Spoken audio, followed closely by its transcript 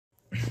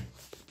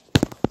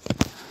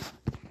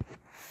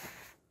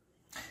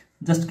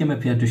just came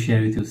up here to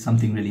share with you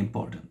something really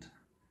important.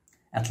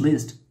 At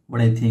least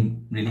what I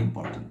think really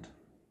important.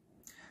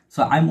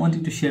 So I'm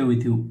wanting to share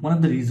with you one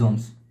of the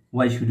reasons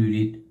why should we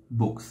read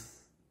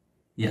books.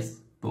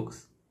 Yes,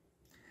 books.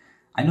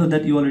 I know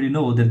that you already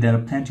know that there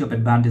are plenty of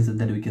advantages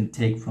that we can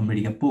take from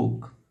reading a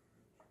book.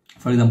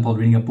 For example,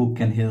 reading a book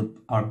can help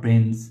our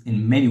brains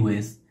in many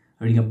ways.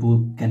 Reading a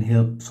book can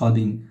help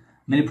solving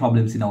many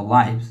problems in our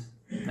lives,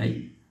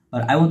 right?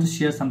 But I want to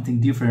share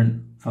something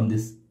different from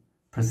these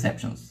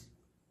perceptions.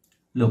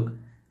 Look,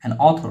 an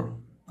author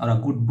or a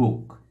good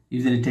book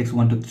usually takes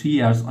 1 to 3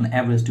 years on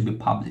average to be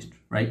published,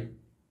 right?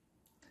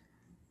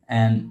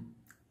 And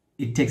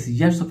it takes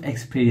years of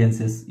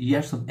experiences,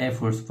 years of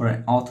efforts for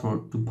an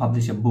author to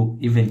publish a book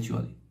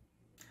eventually.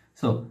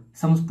 So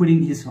someone's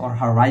putting his or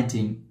her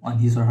writing on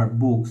his or her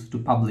books to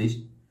publish,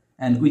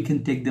 and we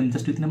can take them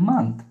just within a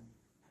month.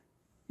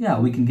 Yeah,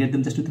 we can get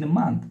them just within a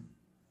month.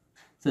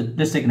 So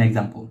let's take an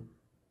example.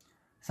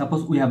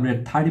 Suppose we have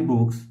read 30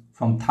 books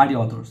from 30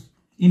 authors,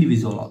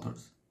 individual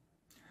authors.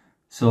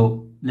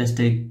 So let's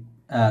take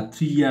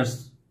 3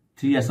 years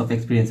of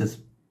experiences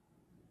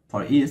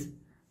for each.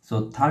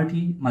 So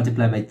 30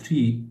 multiplied by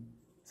 3,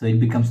 so it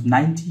becomes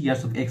 90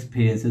 years of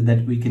experiences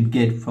that we can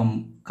get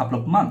from a couple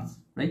of months,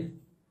 right?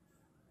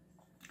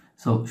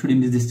 So should we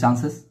miss these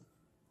chances?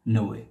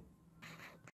 No way.